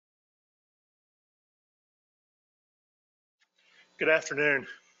Good afternoon.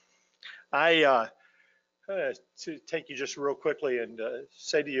 I to take you just real quickly and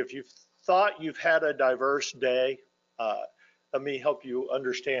say to you, if you've thought you've had a diverse day, let me help you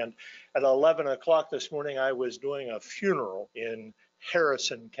understand. At 11 o'clock this morning, I was doing a funeral in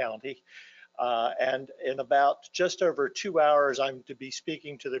Harrison County. And in about just over 2 hours, I'm to be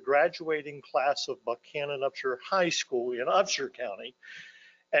speaking to the graduating class of Buchanan Upshur High School in Upshur County.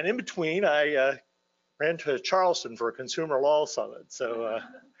 And in between, I ran to Charleston for a consumer law summit. So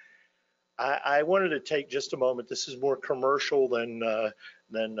I wanted to take just a moment. This is more commercial than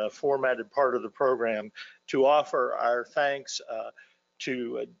a formatted part of the program, to offer our thanks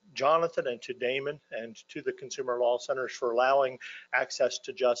to Jonathan and to Damon and to the Consumer Law Centers for allowing Access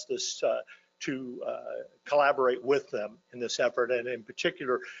to Justice to collaborate with them in this effort, and in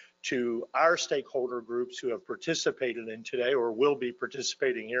particular to our stakeholder groups who have participated in today or will be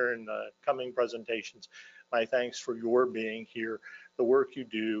participating here in coming presentations. My thanks for your being here. The work you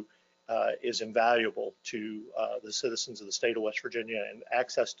do is invaluable to the citizens of the state of West Virginia, and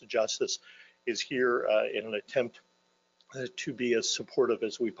Access to Justice is here in an attempt to be as supportive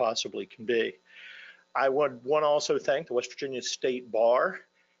as we possibly can be. I want to also thank the West Virginia State Bar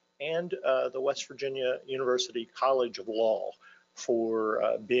and the West Virginia University College of Law for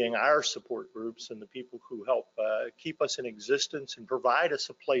being our support groups and the people who help keep us in existence and provide us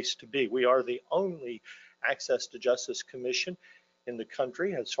a place to be. We are the only Access to Justice Commission in the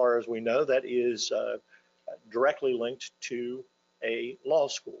country, as far as we know, that is directly linked to a law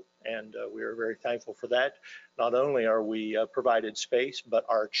school. And we are very thankful for that. Not only are we provided space, but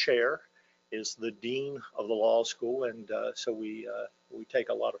our chair is the dean of the law school, and so we take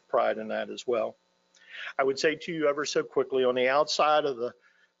a lot of pride in that as well. I would say to you ever so quickly, on the outside of the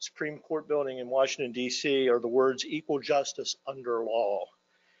Supreme Court building in Washington, D.C. are the words "equal justice under law."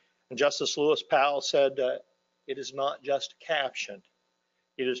 And Justice Lewis Powell said, it is not just a caption,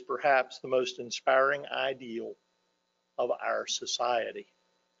 it is perhaps the most inspiring ideal of our society.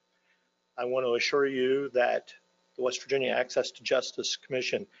 I want to assure you that the West Virginia Access to Justice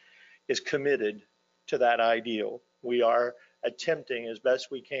Commission is committed to that ideal. We are attempting as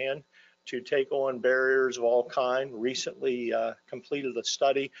best we can to take on barriers of all kind. Recently completed a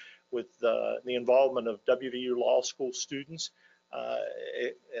study with the involvement of WVU Law School students,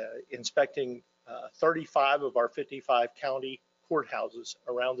 inspecting 35 of our 55 county courthouses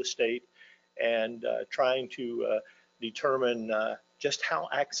around the state, and trying to determine just how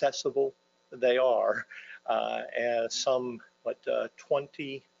accessible they are, as some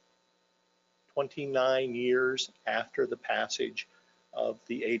 29 years after the passage of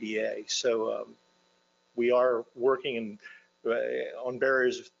the ADA. So we are working on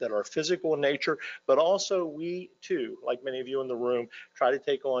barriers that are physical in nature, but also we too, like many of you in the room, try to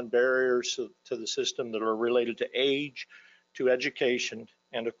take on barriers to the system that are related to age, to education,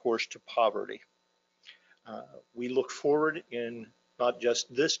 and of course to poverty. We look forward in not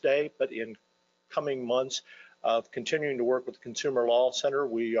just this day, but in coming months of continuing to work with the Consumer Law Center.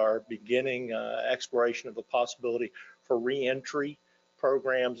 We are beginning exploration of the possibility for reentry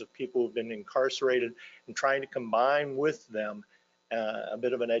programs of people who've been incarcerated, and trying to combine with them a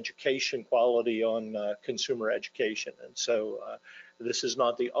bit of an education quality on consumer education. And so this is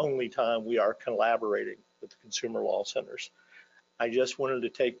not the only time we are collaborating with the Consumer Law Centers. I just wanted to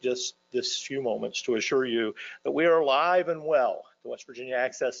take just this few moments to assure you that we are alive and well, the West Virginia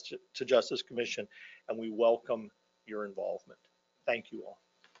Access to Justice Commission, and we welcome your involvement. Thank you all.